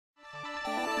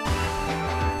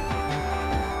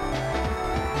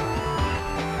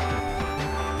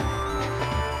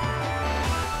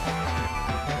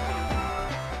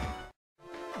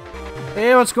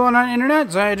Hey, what's going on, Internet?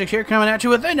 Xiagax here, coming at you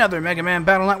with another Megaman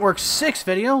Battle Network 6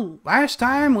 video. Last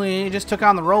time, we just took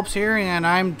on the ropes here, and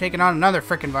I'm taking on another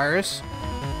frickin' virus.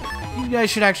 You guys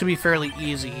should actually be fairly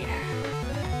easy.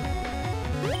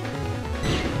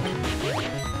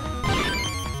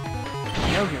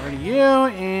 Go, get rid of you,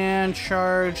 and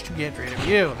charge to get rid of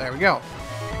you. There we go.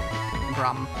 No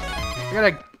problem. I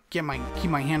gotta keep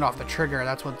my hand off the trigger.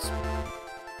 That's what's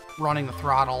running the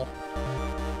throttle.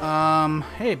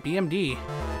 Hey, BMD.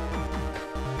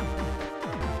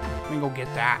 Let me go get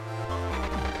that.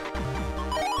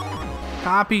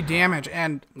 Copy damage,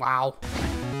 and wow.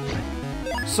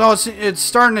 So it's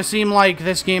starting to seem like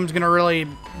this game's gonna really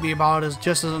be about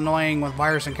just as annoying with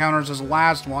virus encounters as the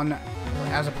last one,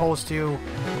 as opposed to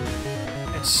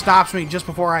it stops me just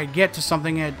before I get to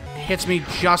something. It hits me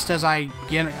just as I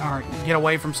get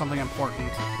away from something important.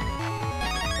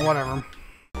 Whatever.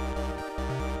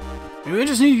 Maybe we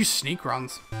just need to use sneak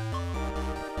runs.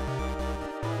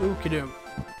 Ookidoo.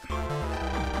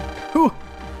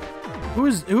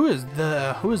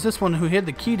 Who is this one who hid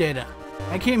the key data?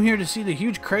 I came here to see the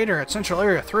huge crater at Central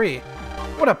Area 3.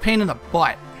 What a pain in the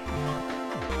butt.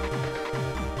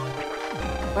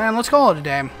 Man, let's call it a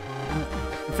day.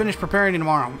 Finish preparing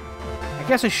tomorrow. I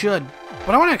guess I should,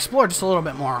 but I want to explore just a little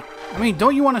bit more. I mean,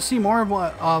 don't you want to see more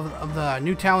of the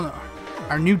new town,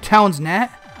 our new town's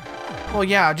net? Well,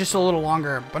 yeah, just a little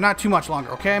longer, but not too much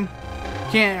longer, okay?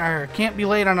 Can't be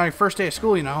late on our first day of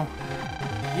school, you know.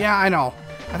 Yeah, I know.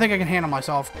 I think I can handle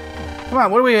myself. Come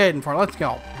on, what are we waiting for? Let's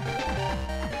go.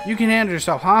 You can handle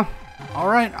yourself, huh?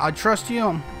 Alright, I trust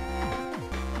you.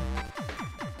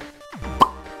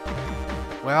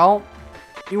 Well,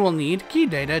 you will need key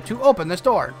data to open this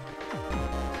door.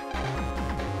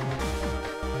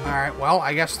 Alright, well,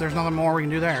 I guess there's nothing more we can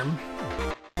do there.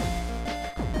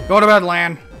 Go to bed,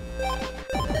 Lan.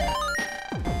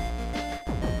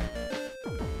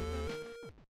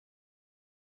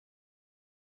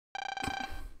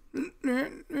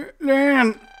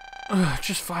 Lan!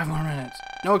 Just 5 more minutes.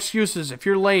 No excuses. If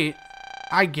you're late,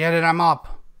 I get it. I'm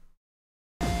up.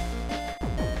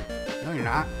 No, you're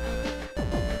not.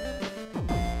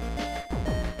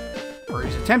 Or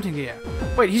he's attempting to.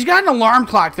 Wait, he's got an alarm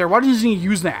clock there. Why doesn't he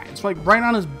use that? It's like right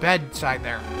on his bedside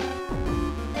there.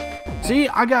 See,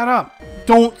 I got up.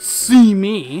 Don't see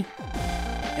me.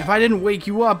 If I didn't wake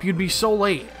you up, you'd be so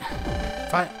late.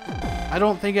 I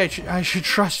don't think I should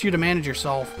trust you to manage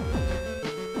yourself.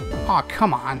 Aw,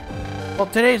 come on. Well,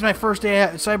 today's my first day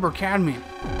at Cyber Academy.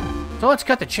 So let's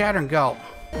cut the chatter and go.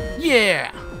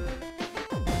 Yeah!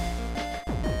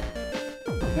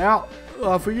 Now,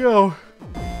 off we go.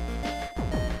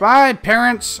 Bye,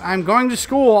 parents. I'm going to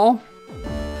school.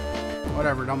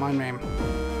 Whatever, don't mind me.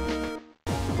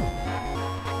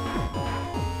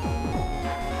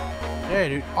 Hey,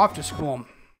 dude, off to school.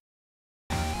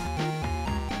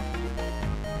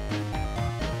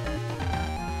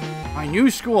 My new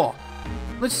school.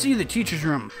 Let's see the teacher's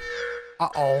room.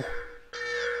 Uh-oh.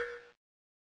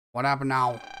 What happened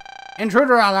now?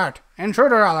 Intruder alert!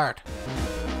 Intruder alert!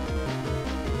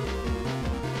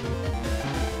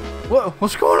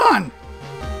 What's going on?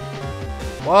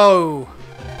 Whoa.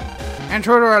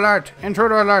 Intruder alert!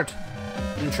 Intruder alert!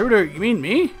 Intruder, you mean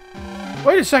me?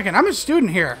 Wait a second, I'm a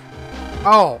student here.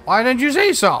 Oh, why didn't you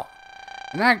say so?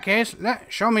 In that case,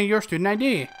 show me your student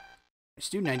ID.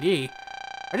 Student ID?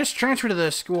 I just transferred to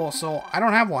this school, so I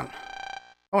don't have one.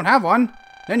 Don't have one?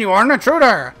 Then you are an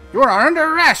intruder! You are under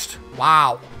arrest!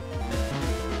 Wow.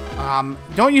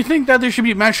 Don't you think that there should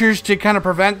be measures to kind of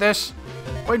prevent this?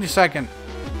 Wait a second.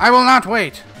 I will not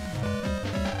wait.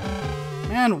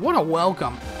 Man, what a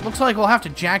welcome. Looks like we'll have to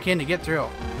jack in to get through.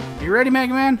 Are you ready,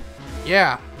 Megaman?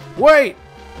 Yeah. Wait!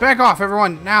 Back off,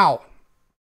 everyone, now.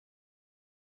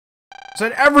 I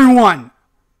said everyone!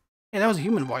 Hey, that was a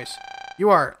human voice. You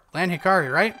are Lan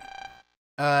Hikari, right?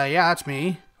 Yeah, that's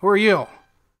me. Who are you?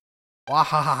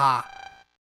 Wahahaha.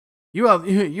 You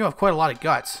have quite a lot of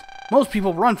guts. Most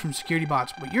people run from security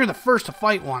bots, but you're the first to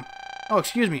fight one. Oh,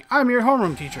 excuse me. I'm your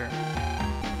homeroom teacher.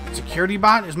 Security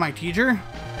bot is my teacher?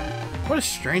 What a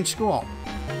strange school.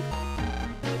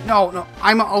 No,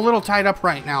 I'm a little tied up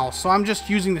right now, so I'm just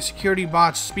using the security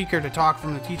bot's speaker to talk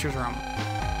from the teacher's room.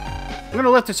 I'm gonna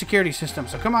lift the security system,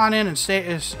 so come on in and stay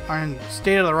to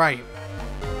the right.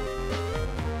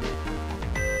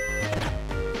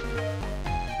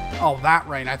 Oh, that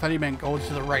right. I thought he meant go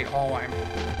to the right hallway.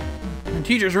 The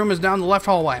teacher's room is down the left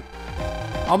hallway.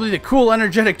 I'll be the cool,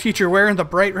 energetic teacher wearing the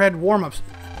bright red warm-ups.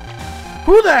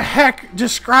 Who the heck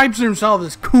describes himself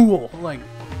as cool? Like,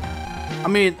 I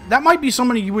mean, that might be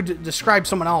somebody you would describe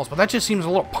someone else, but that just seems a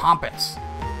little pompous.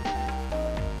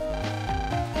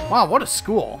 Wow, what a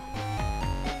school.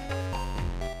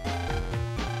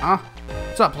 Huh?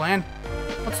 What's up, Lan?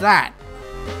 What's that?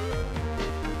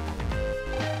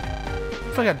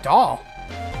 It's like a doll.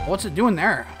 What's it doing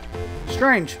there?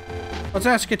 Strange. Let's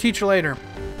ask a teacher later.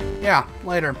 Yeah,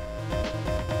 later.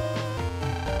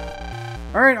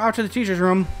 Alright, off to the teacher's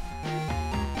room.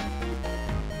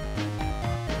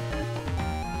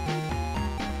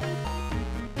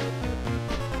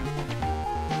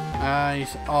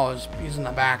 He's in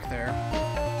the back there.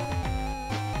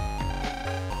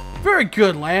 Very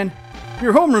good, Lan.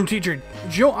 Your homeroom teacher,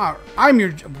 Joe.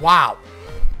 Wow.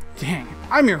 Dang.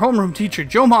 I'm your homeroom teacher,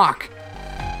 Joe Mock.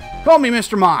 Call me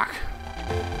Mr. Mock.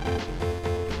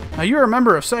 Now you are a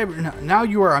member of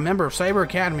Cyber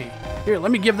Academy. Here,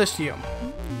 let me give this to you.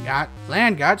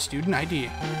 Lan got student ID.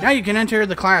 Now you can enter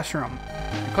the classroom.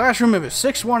 The classroom is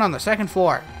 6-1 on the second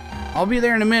floor. I'll be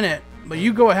there in a minute, but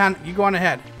you go ahead. You go on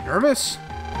ahead. Nervous?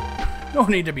 No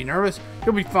need to be nervous.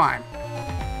 You'll be fine.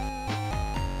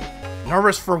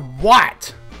 Nervous for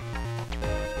what?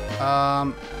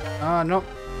 Nope.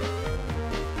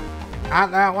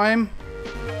 Not that way.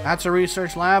 That's a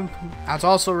research lab. That's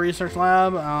also a research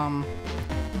lab. I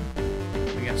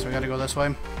guess we gotta go this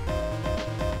way.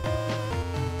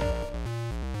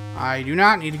 I do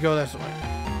not need to go this way.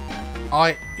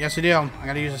 Oh, yes I do. I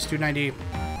gotta use a student ID.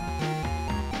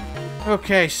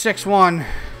 Okay, 6-1.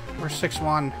 We're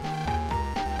 6-1.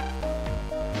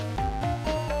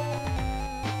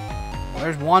 Well,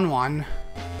 there's 1-1.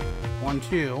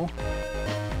 1-2.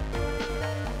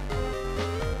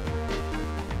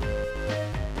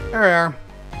 There we are.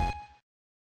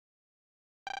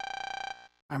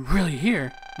 I'm really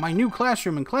here. My new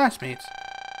classroom and classmates.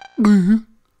 I'm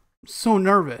so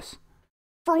nervous.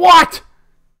 For what?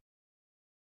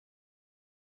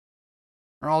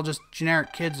 They're all just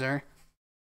generic kids there.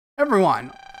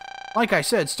 Everyone, like I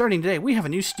said, starting today, we have a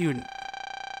new student.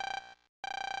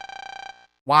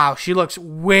 Wow, she looks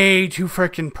way too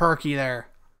freaking perky there.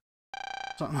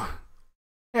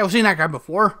 Hey, I've seen that guy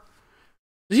before.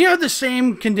 Does he have the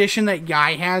same condition that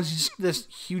guy has? Just this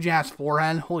huge ass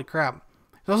forehead? Holy crap.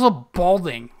 He's also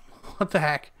balding. What the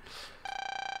heck?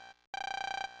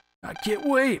 I can't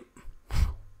wait.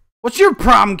 What's your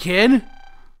problem, kid?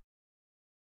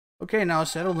 Okay, now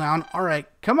settle down. Alright,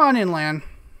 come on in, Lan.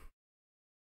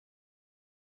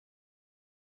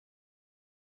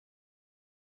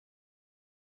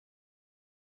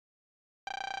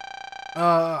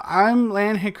 I'm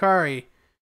Lan Hikari.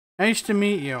 Nice to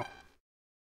meet you.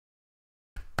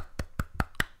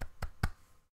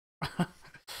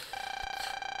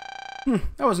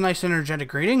 That was a nice energetic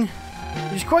greeting.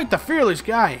 He's quite the fearless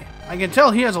guy. I can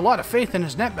tell he has a lot of faith in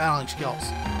his net battling skills.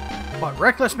 But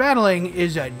reckless battling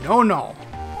is a no-no.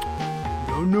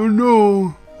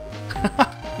 No.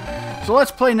 So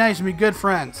let's play nice and be good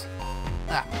friends.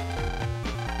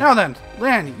 Now then,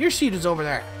 Lan, your seat is over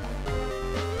there.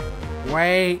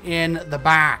 Way in the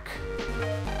back.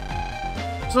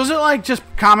 So is it like just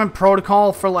common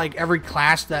protocol for like every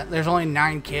class that there's only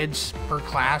 9 kids per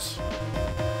class?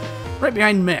 Right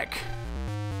behind Mick.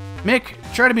 Mick,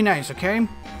 try to be nice, okay?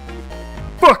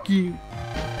 Fuck you.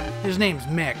 His name's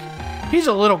Mick. He's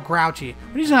a little grouchy,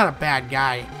 but he's not a bad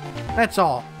guy. That's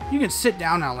all. You can sit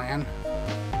down now, Lan.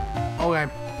 Okay.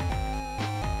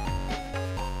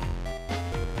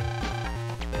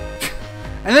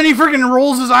 And then he freaking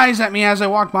rolls his eyes at me as I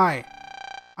walk by.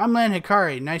 I'm Lan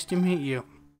Hikari. Nice to meet you.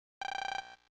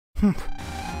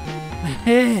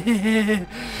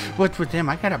 What's with him?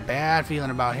 I got a bad feeling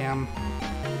about him.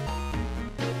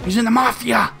 He's in the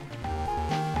mafia!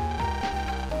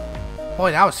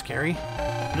 Boy, that was scary.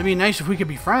 It'd be nice if we could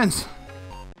be friends.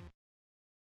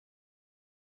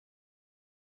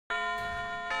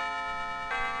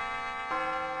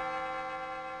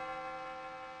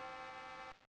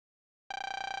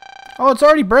 Oh, it's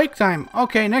already break time.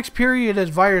 Okay, next period is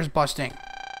virus busting.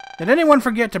 Did anyone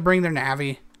forget to bring their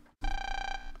Navi?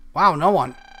 Wow, no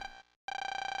one.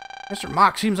 Mr.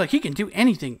 Mock seems like he can do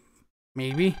anything.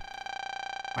 Maybe.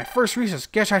 My first recess.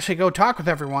 Guess I should go talk with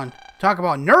everyone. Talk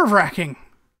about nerve-wracking.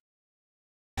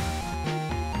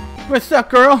 What's up,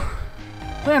 girl?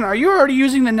 Lan, are you already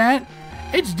using the net?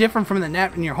 It's different from the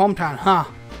net in your hometown, huh?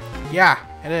 Yeah,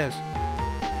 it is.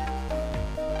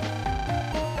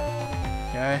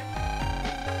 Okay.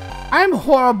 I'm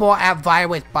horrible at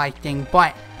virus busting,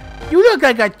 but you look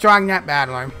like a strong net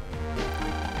battler.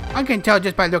 I can tell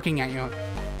just by looking at you.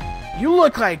 You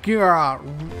look like you're a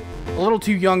little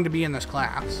too young to be in this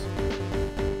class.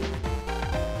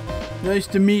 Nice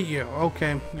to meet you.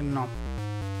 Okay, good enough.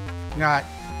 Got.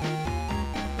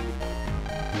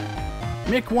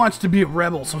 Mick wants to be a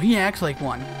rebel, so he acts like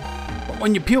one. But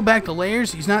when you peel back the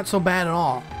layers, he's not so bad at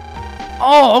all.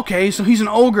 Oh, okay, so he's an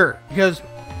ogre. Because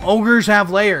Ogres have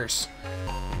layers.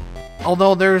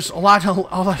 Although there's a lot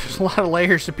of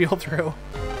layers to peel through.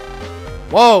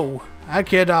 Whoa, that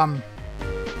kid,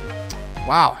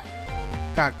 wow,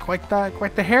 got quite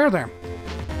the hair there.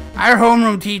 Our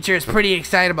homeroom teacher is pretty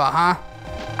excitable, huh?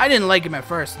 I didn't like him at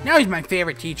first. Now he's my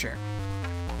favorite teacher.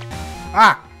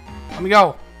 Ah, let me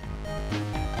go.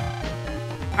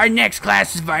 Our next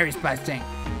class is virus busting.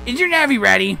 Is your Navi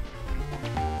ready?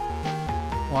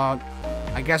 Well,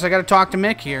 I guess I gotta talk to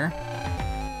Mick here.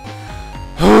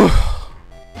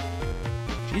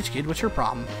 Jeez, kid, what's your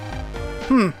problem?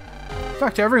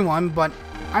 Talk to everyone, but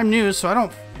I'm new,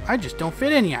 so I just don't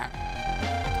fit in yet.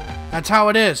 That's how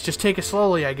it is. Just take it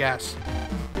slowly, I guess.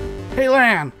 Hey,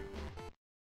 Lan!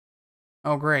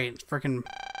 Oh, great. Freaking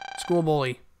school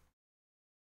bully.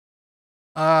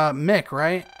 Mick,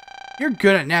 right? You're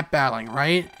good at net battling,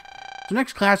 right? The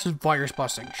next class is virus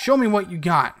busting. Show me what you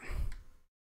got.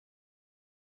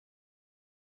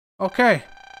 Okay.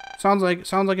 Sounds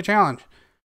like a challenge.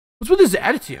 What's with his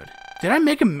attitude? Did I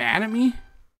make him mad at me?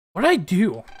 What did I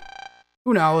do?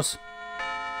 Who knows?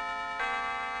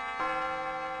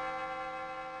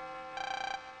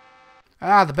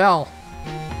 Ah, the bell.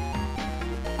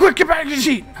 Quick, get back to the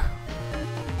sheet!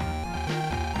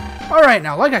 Alright,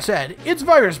 now, like I said, it's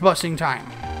virus busting time.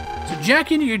 So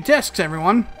jack into your desks,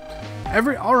 everyone.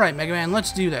 Alright, Megaman,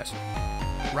 let's do this.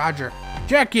 Roger.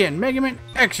 Jack in, Megaman,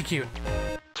 execute.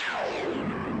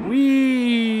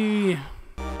 Whee!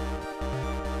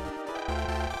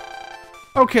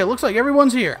 Okay, looks like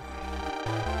everyone's here.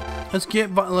 Let's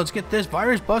get this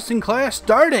virus busting class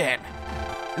started.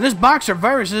 In this box are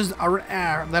viruses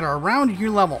that are around your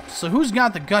level. So who's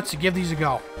got the guts to give these a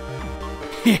go?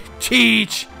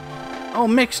 Teach. Oh,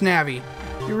 Mick's Navi.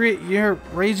 You're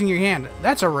raising your hand.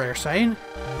 That's a rare sight.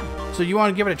 So you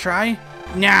want to give it a try?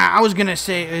 Nah, I was gonna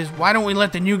say why don't we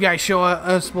let the new guy show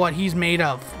us what he's made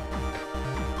of?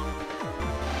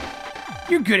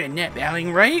 You're good at net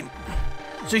battling, right?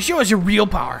 So show us your real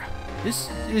power. This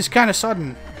is kind of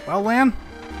sudden. Well, Lan?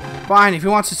 Fine, if he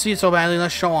wants to see it so badly,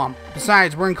 let's show him.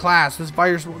 Besides, we're in class. The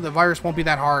virus won't be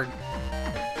that hard.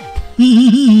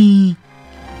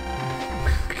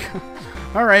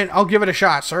 Alright, I'll give it a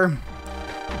shot, sir.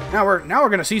 Now we're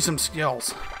gonna see some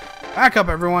skills. Back up,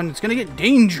 everyone. It's gonna get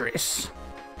dangerous.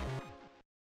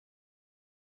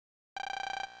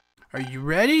 Are you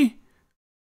ready?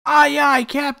 Aye, aye,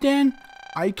 Captain.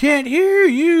 I can't hear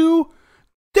you.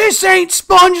 This ain't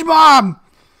SpongeBob!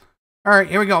 Alright,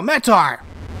 here we go. Metar.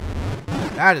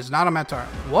 That is not a Metar.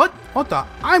 What? What the?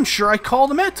 I'm sure I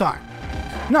called a Metar.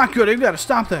 Not good. I've got to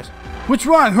stop this. What's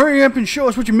wrong? Hurry up and show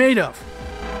us what you're made of.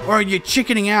 Or are you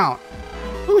chickening out?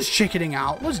 Who's chickening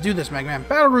out? Let's do this, Megaman.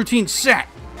 Battle routine set.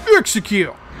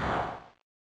 Execute.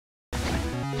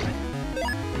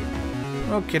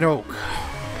 Okie doke.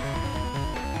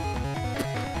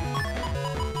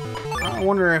 I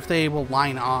wonder if they will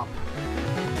line up.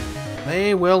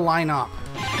 They will line up.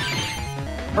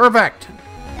 Perfect.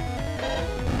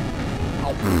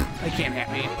 Oh, they can't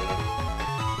hit me.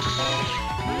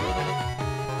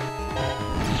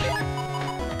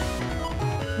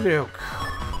 Luke.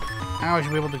 Now I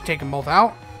should be able to take them both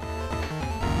out.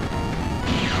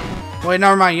 Wait,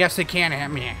 never mind. Yes, they can hit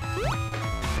me.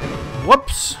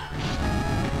 Whoops.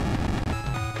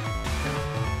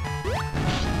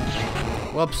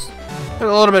 Whoops. Did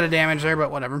a little bit of damage there,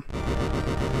 but whatever.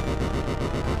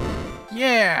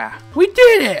 Yeah, we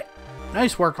did it!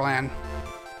 Nice work, Lan.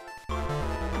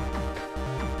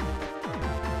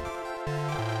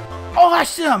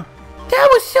 Awesome! That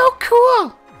was so cool!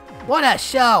 What a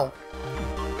show!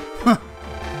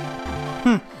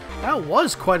 That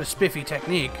was quite a spiffy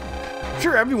technique. I'm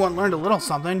sure everyone learned a little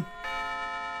something.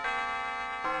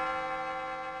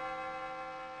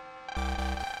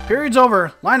 Period's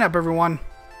over. Line up, everyone.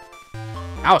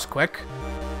 That was quick.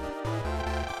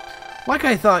 Like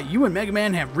I thought, you and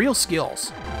Megaman have real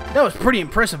skills. That was pretty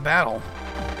impressive battle.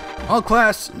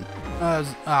 Class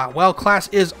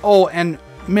is and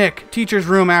Mick, teacher's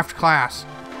room after class.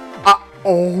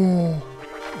 Oh,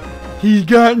 he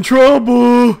got in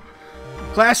trouble.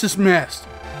 Class dismissed.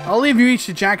 I'll leave you each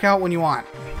to jack out when you want.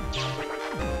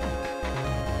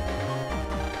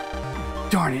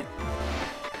 Darn it.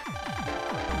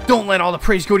 Don't let all the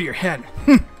praise go to your head.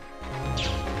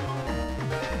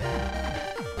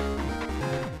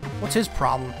 What's his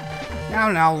problem?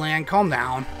 Now, Lan, calm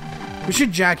down. We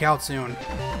should jack out soon.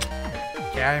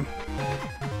 Okay.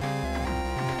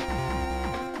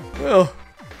 Well,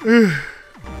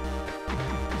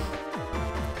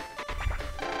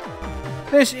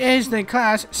 this is the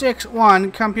Class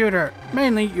 6-1 computer,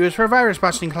 mainly used for virus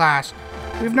busting class.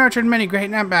 We've nurtured many great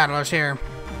net battlers here.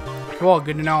 Cool,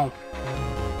 good to know.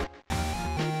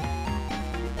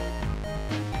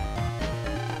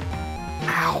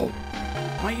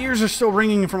 My ears are still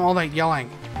ringing from all that yelling.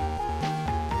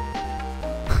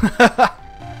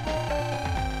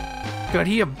 Could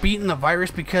he have beaten the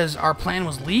virus because our plan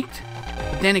was leaked?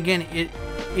 But then again,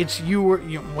 it's you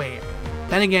wait.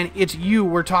 Then again, it's you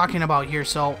we're talking about here,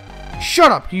 so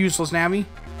shut up, you useless Navi.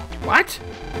 What?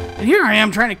 And here I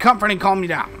am trying to comfort and calm you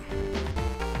down.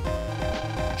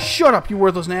 Shut up, you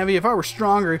worthless Navi. If I were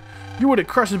stronger, you would have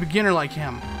crushed a beginner like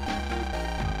him.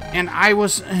 And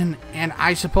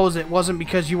I suppose it wasn't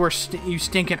because you were you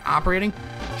stink at operating.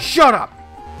 Shut up.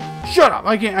 Shut up!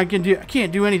 I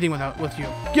can't do anything with you.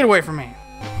 Get away from me!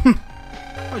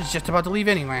 I was just about to leave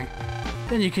anyway.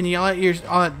 Then you can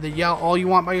yell all you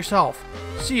want by yourself.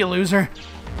 See you, loser.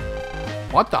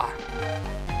 What the?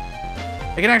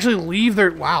 They can actually leave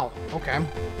their... Wow. Okay.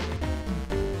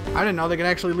 I didn't know they could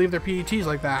actually leave their PETs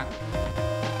like that.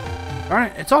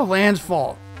 Alright, it's all Land's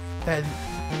fault. That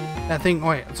thing...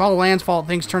 Wait, it's all Land's fault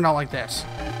things turned out like this.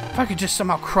 If I could just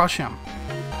somehow crush him.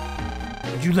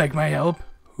 Would you like my help?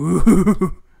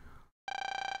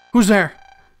 Who's there?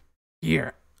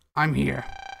 Here. I'm here.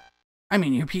 I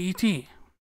mean your PET.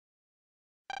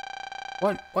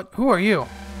 What? Who are you?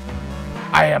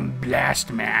 I am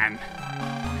Blast Man.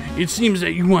 It seems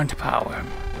that you want power.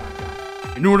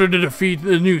 In order to defeat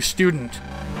the new student.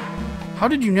 How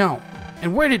did you know?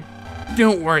 And where did...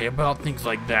 Don't worry about things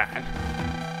like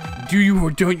that. Do you or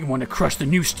don't you want to crush the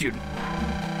new student?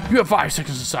 You have 5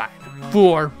 seconds to decide.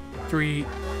 4, 3,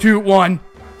 2, 1...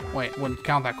 Wait, wouldn't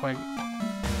count that quick.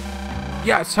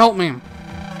 Yes, help me.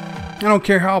 I don't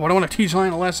care how, but I want to teach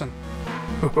Lion a lesson.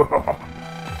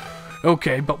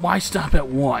 Okay, but why stop at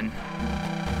 1?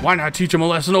 Why not teach him a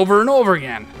lesson over and over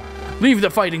again? Leave the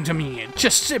fighting to me and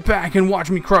just sit back and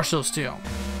watch me crush those two.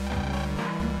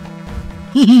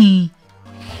 Man,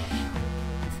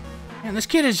 this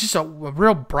kid is just a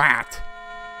real brat.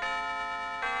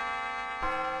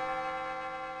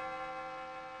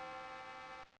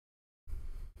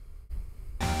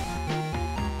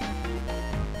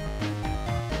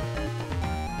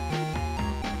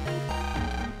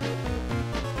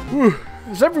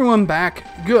 Is everyone back?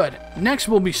 Good. Next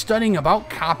we'll be studying about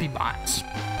copybots.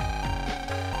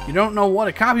 You don't know what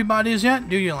a copybot is yet,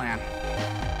 do you, Lan?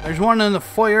 There's one in the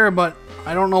foyer, but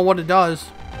I don't know what it does.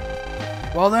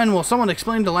 Well then, will someone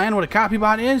explain to Lan what a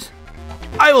copybot is?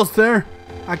 I will, sir.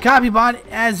 A copybot,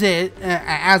 as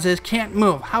is, can't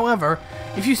move. However,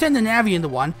 if you send the Navi into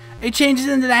one, it changes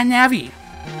into that Navi.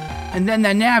 And then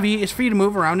that Navi is free to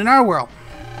move around in our world.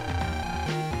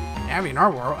 Navi in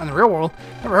our world, in the real world?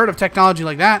 Never heard of technology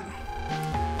like that.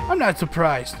 I'm not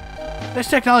surprised. This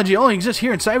technology only exists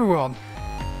here in Cyberworld.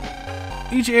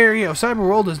 Each area of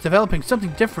Cyberworld is developing something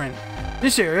different.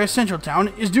 This area, Central Town,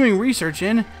 is doing research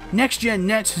in Next-Gen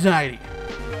Net Society.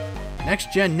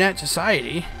 Next-Gen Net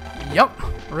Society? Yup.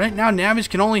 Right now, Navis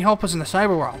can only help us in the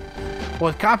Cyberworld. But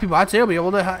with copybots, they'll be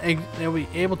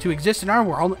able to exist in our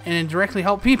world and directly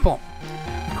help people.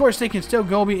 Of course, they can still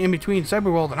go in between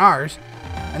Cyberworld and ours.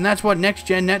 And that's what Next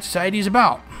Gen Net Society is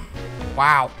about.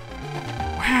 Wow.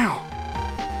 Wow.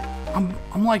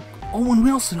 I'm like Owen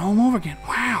Wilson all over again.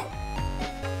 Wow.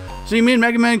 So you mean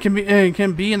Megaman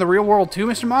can be in the real world too,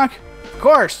 Mr. Mock? Of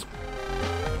course.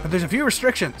 But there's a few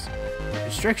restrictions.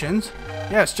 Restrictions?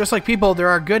 Yes, just like people, there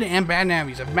are good and bad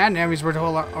Navis. If bad Navis were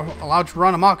allowed to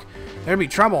run amok, there'd be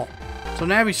trouble. So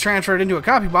Navis transferred into a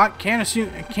copybot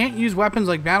can't use weapons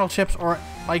like battleships or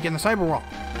like in the Cyberworld.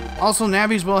 Also,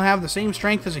 Navis will have the same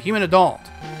strength as a human adult.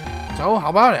 So, how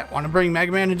about it? Want to bring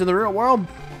Megaman into the real world?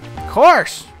 Of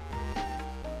course!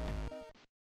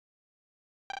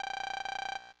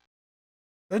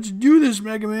 Let's do this,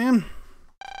 Megaman.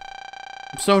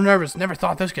 I'm so nervous. Never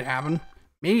thought this could happen.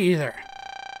 Me either.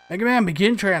 Megaman,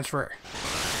 begin transfer.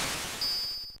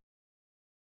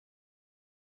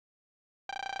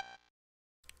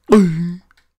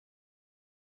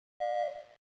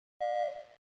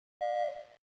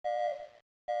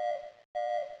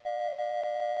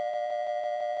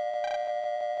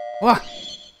 What?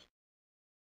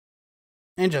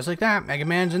 And just like that,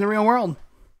 Megaman's in the real world.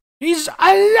 He's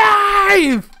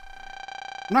alive!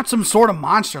 Not some sort of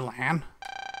monster land.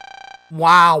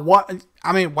 Wow, what?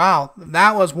 I mean, wow,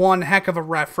 that was one heck of a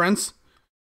reference.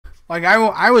 Like,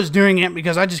 I was doing it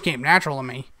because I just came natural to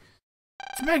me.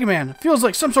 It's Megaman. It feels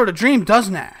like some sort of dream,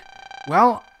 doesn't it?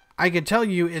 Well, I could tell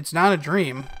you it's not a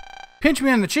dream. Pinch me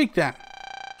on the cheek, then.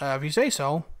 If you say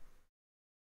so.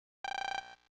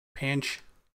 Pinch.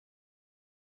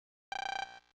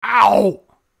 Ow!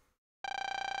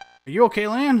 Are you okay,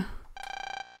 Lan?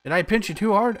 Did I pinch you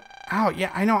too hard? Ow,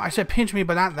 yeah, I know. I said pinch me,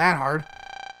 but not that hard.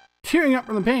 Tearing up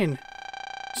from the pain.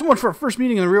 So much for a first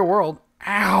meeting in the real world.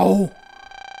 Ow!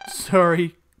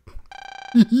 Sorry.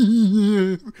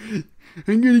 I'm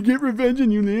gonna get revenge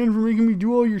on you, man, for making me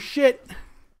do all your shit.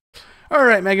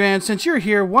 Alright, Megaman, since you're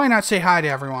here, why not say hi to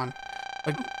everyone?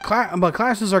 But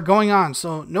classes are going on,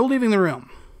 so no leaving the room.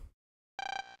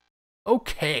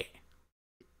 Okay.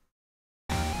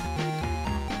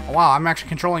 Oh, wow, I'm actually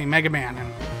controlling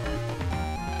Megaman.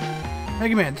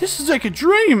 Megaman, this is like a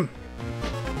dream!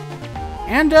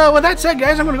 And with that said,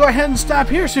 guys, I'm going to go ahead and stop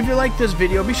here. So if you like this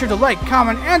video, be sure to like,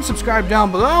 comment, and subscribe down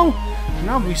below. And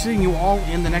I'll be seeing you all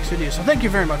in the next video. So thank you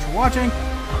very much for watching.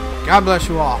 God bless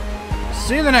you all.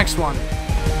 See you in the next one.